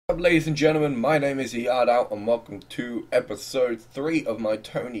Ladies and gentlemen, my name is Yard Out and welcome to episode 3 of my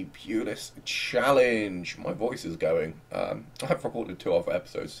Tony Pulis challenge. My voice is going. I've recorded 2 other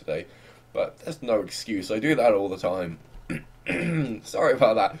episodes today, but there's no excuse. I do that all the time. Sorry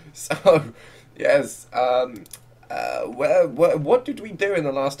about that. So, yes, what did we do in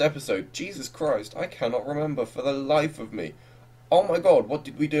the last episode? Jesus Christ, I cannot remember for the life of me. Oh my god, what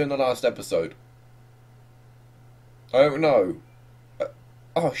did we do in the last episode? I don't know.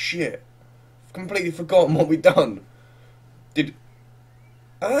 Oh shit. I've completely forgotten what we've done.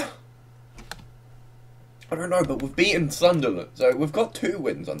 I don't know, but we've beaten Sunderland. So we've got 2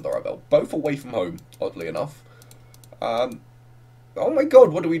 wins under our belt. Both away from home, oddly enough. Oh my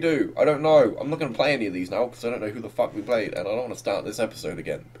god, what do we do? I don't know. I'm not going to play any of these now because I don't know who the fuck we played. And I don't want to start this episode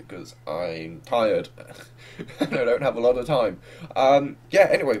again because I'm tired. And I don't have a lot of time. Yeah,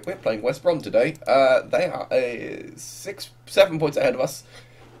 anyway, we're playing West Brom today. They are 7 points ahead of us.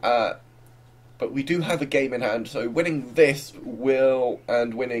 But we do have a game in hand. So winning this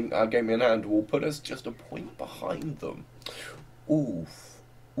and winning our game in hand will put us just a point behind them. Oof.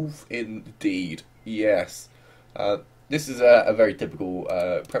 Oof indeed. Yes. This is a very typical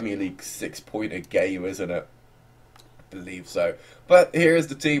Premier League 6-pointer game, isn't it? I believe so. But here is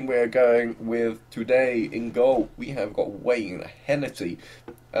the team we're going with today. In goal, we have got Wayne Hennessy.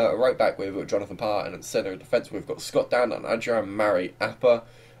 Right back, we've got Jonathan Parr. And at centre of defence, we've got Scott Dan and Adrian Mari Appa.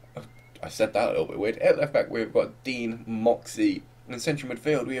 I said that a little bit weird. At left back, we've got Dean Moxey. In central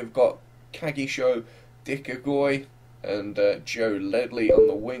midfield, we have got Kagisho, Dick Agoy, and Joe Ledley. On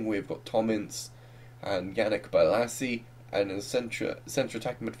the wing, we've got Tom Ince and Yannick Balassi, and in the centre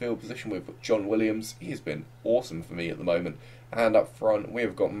attacking midfield position we've got John Williams. He's been awesome for me at the moment. And up front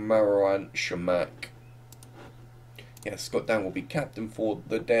we've got Marwan Shamak. Yes, Scott Dan will be captain for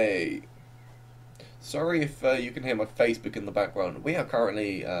the day. Sorry if you can hear my Facebook in the background. We are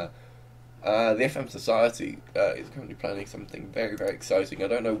currently, the FM Society is currently planning something very, very exciting. I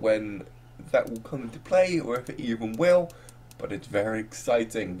don't know when that will come into play or if it even will, but it's very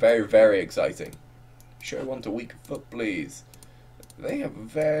exciting. Very, very exciting. Show on to weak foot, please. They have a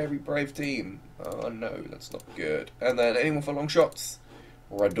very brave team. Oh no, that's not good. And then anyone for long shots?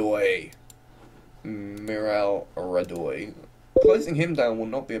 Radoy. Mirel Radoy. Closing him down will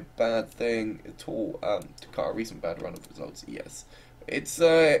not be a bad thing at all. To cut a recent bad run of results, yes. It's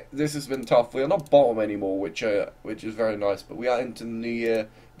this has been tough. We are not bottom anymore, which is very nice. But we are into the new year.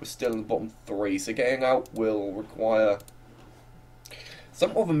 We're still in the bottom 3, so getting out will require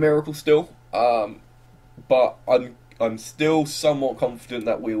somewhat of a miracle still. But I'm still somewhat confident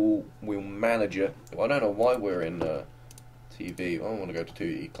that we'll manage it. I don't know why we're in TV. I want to go to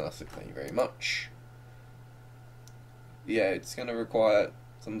 2E Classic. Thank you very much. Yeah, it's going to require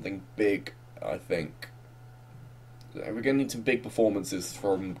something big, I think. We're going to need some big performances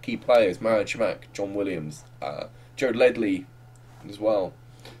from key players. Marwan Shamak, John Williams, Joe Ledley as well.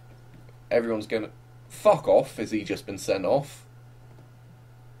 Everyone's going to... Fuck off, has he just been sent off?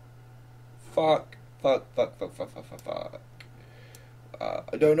 Fuck. Fuck.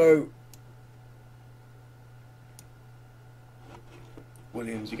 I don't know.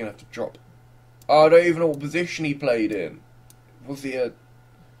 Williams, you're going to have to drop. Oh, I don't even know what position he played in. Was he a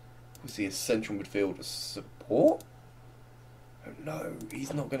central midfielder support? Oh no,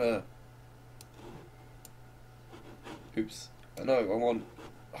 he's not going to... Oops. I know, I want...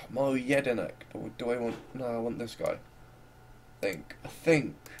 Mo Jedinak. Do I want... No, I want this guy. I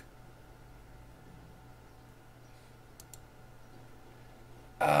think...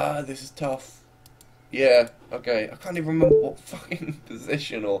 This is tough. Yeah, okay. I can't even remember what fucking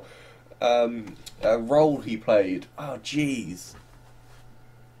position or role he played. Oh, jeez.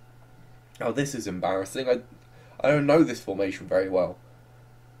 Oh, this is embarrassing. I don't know this formation very well.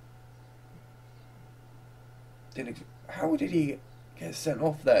 How did he get sent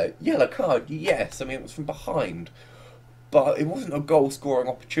off there? Yellow card, yes. I mean, it was from behind. But it wasn't a goal-scoring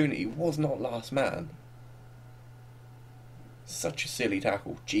opportunity. It was not last man. Such a silly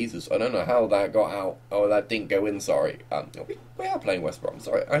tackle. Jesus, I don't know how that got out. Oh, that didn't go in, sorry. We are playing West Brom,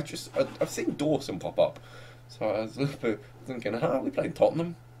 sorry. I've seen Dawson pop up. So I was a little bit thinking, are we playing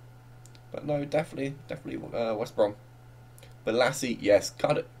Tottenham? But no, definitely West Brom. But Lassie, yes,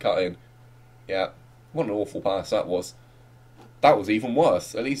 cut in. Yeah, what an awful pass that was. That was even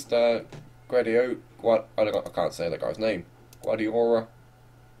worse. At least, I can't say that guy's name. Guardiola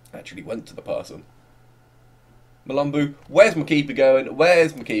actually went to the person. Malumbu, where's my keeper going?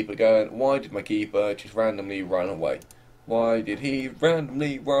 Where's my keeper going? Why did my keeper just randomly run away? Why did he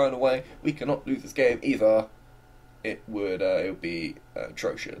randomly run away? We cannot lose this game either. It would be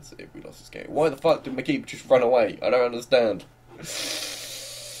atrocious if we lost this game. Why the fuck did my keeper just run away? I don't understand.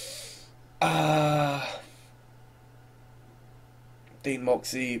 Dean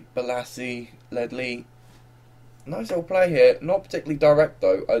Moxey, Balassi, Ledley. Nice old play here. Not particularly direct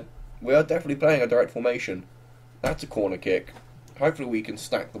though. We are definitely playing a direct formation. That's a corner kick. Hopefully we can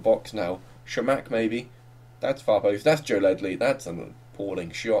stack the box now. Shamak maybe. That's far post. That's Joe Ledley. That's an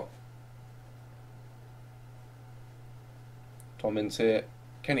appalling shot. Tommins here.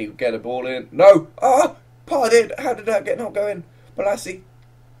 Can he get a ball in? No! Ah! Parted! How did that not go in? Balassi.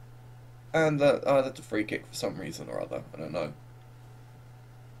 And that's a free kick for some reason or other. I don't know.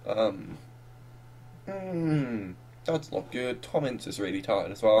 That's not good. Tommins is really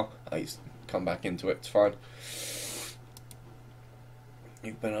tired as well. He's come back into it. It's fine.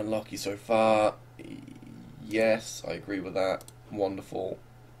 You've been unlucky so far. Yes, I agree with that. Wonderful.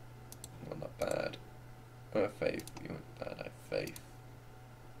 Not that bad. I have faith. You went bad. I have faith.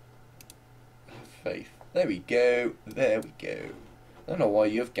 I have faith. There we go. There we go. I don't know why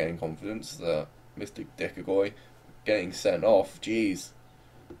you've gained confidence, Mr. Dickagoy. Getting sent off. Jeez.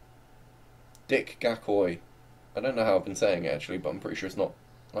 Dick Gakoy. I don't know how I've been saying it actually, but I'm pretty sure it's not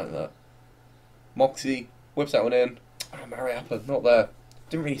like that. Moxie whips that one in. Oh, Mariappa, not there.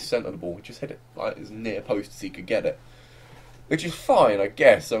 Didn't really centre the ball. He just hit it like as near post as he could get it. Which is fine, I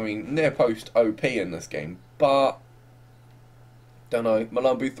guess. I mean, near post OP in this game. But, don't know.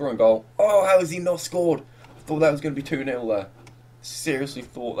 Malumbu through and goal. Oh, how has he not scored? I thought that was going to be 2-0 there. Seriously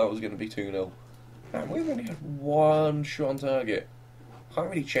thought that was going to be 2-0. Man, we've only had one shot on target. Can't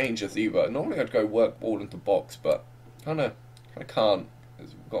really change this either. Normally I'd go work ball into box, but kind of can't.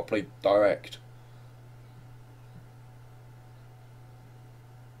 We've got to play direct.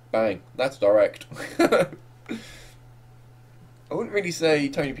 Bang. That's direct. I wouldn't really say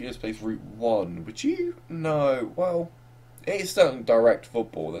Tony Pulis plays Route 1, would you? No. Well, it is certainly direct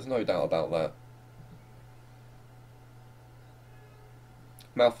football. There's no doubt about that.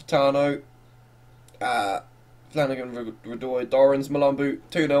 Malfitano. Flanagan, Radoy, Dorrans, Malumbu,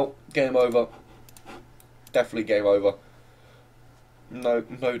 2-0, game over. Definitely game over. No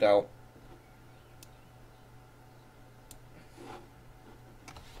doubt.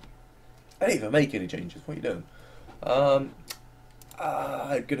 I didn't even make any changes. What are you doing?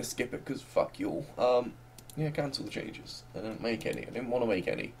 I'm gonna skip it because fuck you all. Yeah, cancel the changes. I didn't make any. I didn't want to make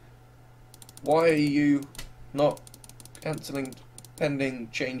any. Why are you not cancelling pending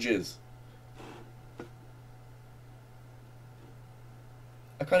changes?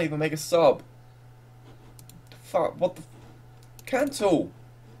 I can't even make a sub. Fuck, what the... Cancel!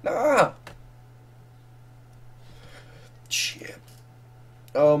 Nah! Shit.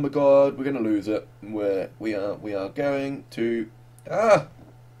 Oh my god, we're gonna lose it. We are going to...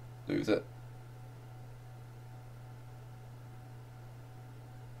 lose it.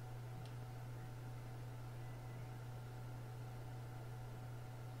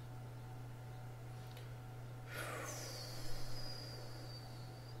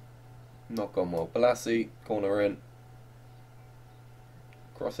 Not gone well. Balassi, corner in.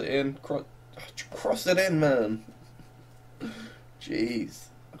 Cross it in. Cross it in, man. Jeez.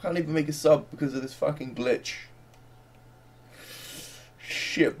 I can't even make a sub because of this fucking glitch.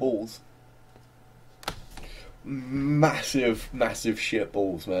 Shit balls. Massive shit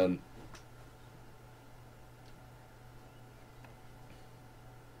balls, man.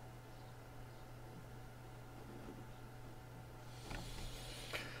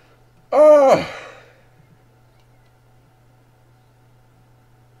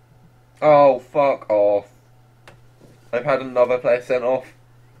 Oh, fuck off. I've had another player sent off.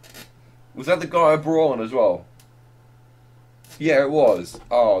 Was that the guy I brought on as well? Yeah, it was.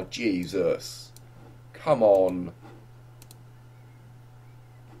 Oh, Jesus. Come on.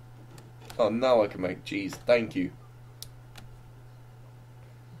 Oh, now I can make... Jeez, thank you.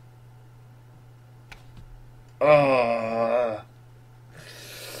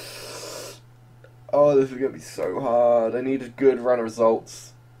 Oh, this is going to be so hard. I need a good run of results.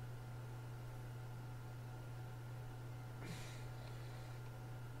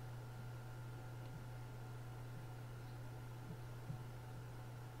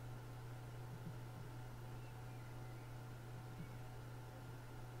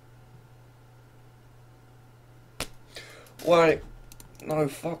 Wait, no,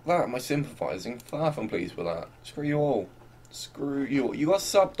 fuck that. Am I sympathising? Far from pleased with that. Screw you all. Screw you all. You got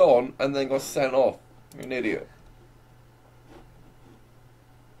subbed on and then got sent off. You're an idiot.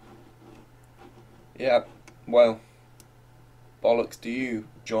 Yeah, well, bollocks to you,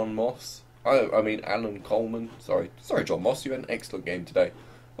 John Moss. I mean, Alan Coleman. Sorry, John Moss. You had an excellent game today.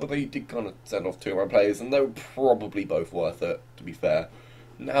 Although you did kind of send off 2 of my players, and they were probably both worth it, to be fair.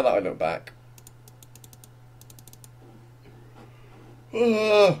 Now that I look back.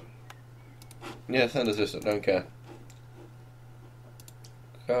 Yeah, send assistant, don't care.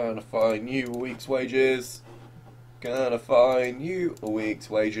 Gonna find you a week's wages. Gonna find you a week's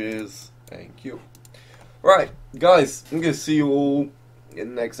wages. Thank you. Right, guys, I'm gonna see you all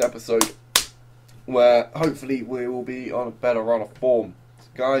in the next episode, where hopefully we will be on a better run of form. So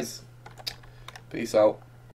guys, peace out.